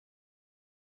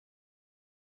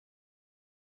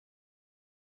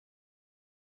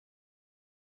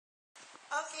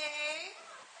Okay.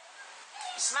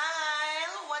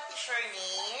 Smile. What is your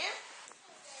name?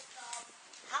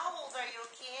 How old are you,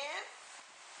 Kim?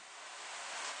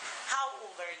 How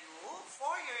old are you?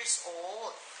 4 years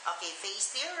old. Okay,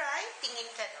 face to your right.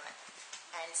 Tingin ka naman.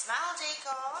 And smile,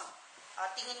 Jacob.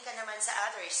 Tingin ka naman sa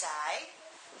other side.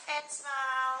 And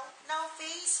smile. Now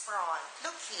face front.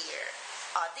 Look here.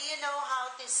 Do you know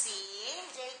how to sing,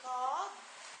 Jacob?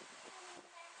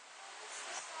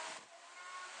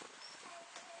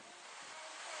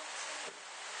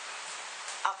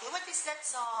 Okay, what is that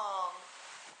song?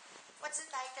 What's the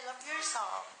title of your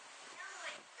song?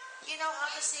 You know how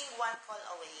to sing One Call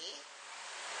Away?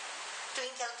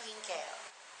 Twinkle, twinkle.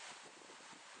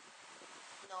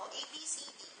 No, A, B, C,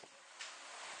 D.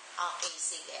 Okay,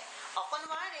 sige. O,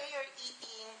 kunwari, you're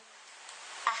eating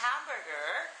a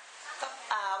hamburger.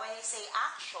 When I say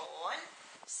action,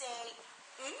 say,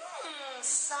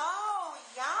 so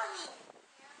yummy.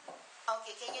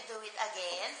 Okay, can you do it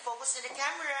again? Focus to the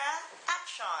camera.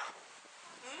 Action.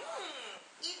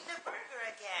 Eat the burger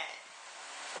again.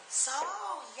 So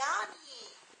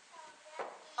yummy.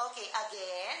 Okay,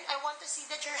 again. I want to see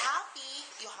that you're happy.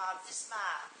 You have to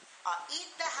smile.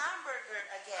 Eat the hamburger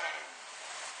again.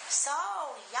 So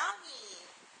yummy.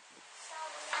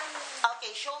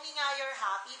 Okay, show me nga your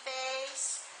happy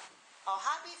face.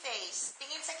 Happy face.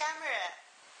 Tingin sa camera.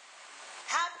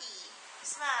 Happy.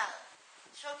 Smile.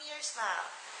 Show me your smile.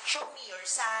 Show me your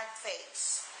sad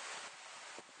face.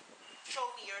 Show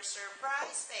me your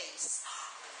surprise face.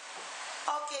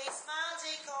 Okay, smile,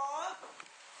 Jacob.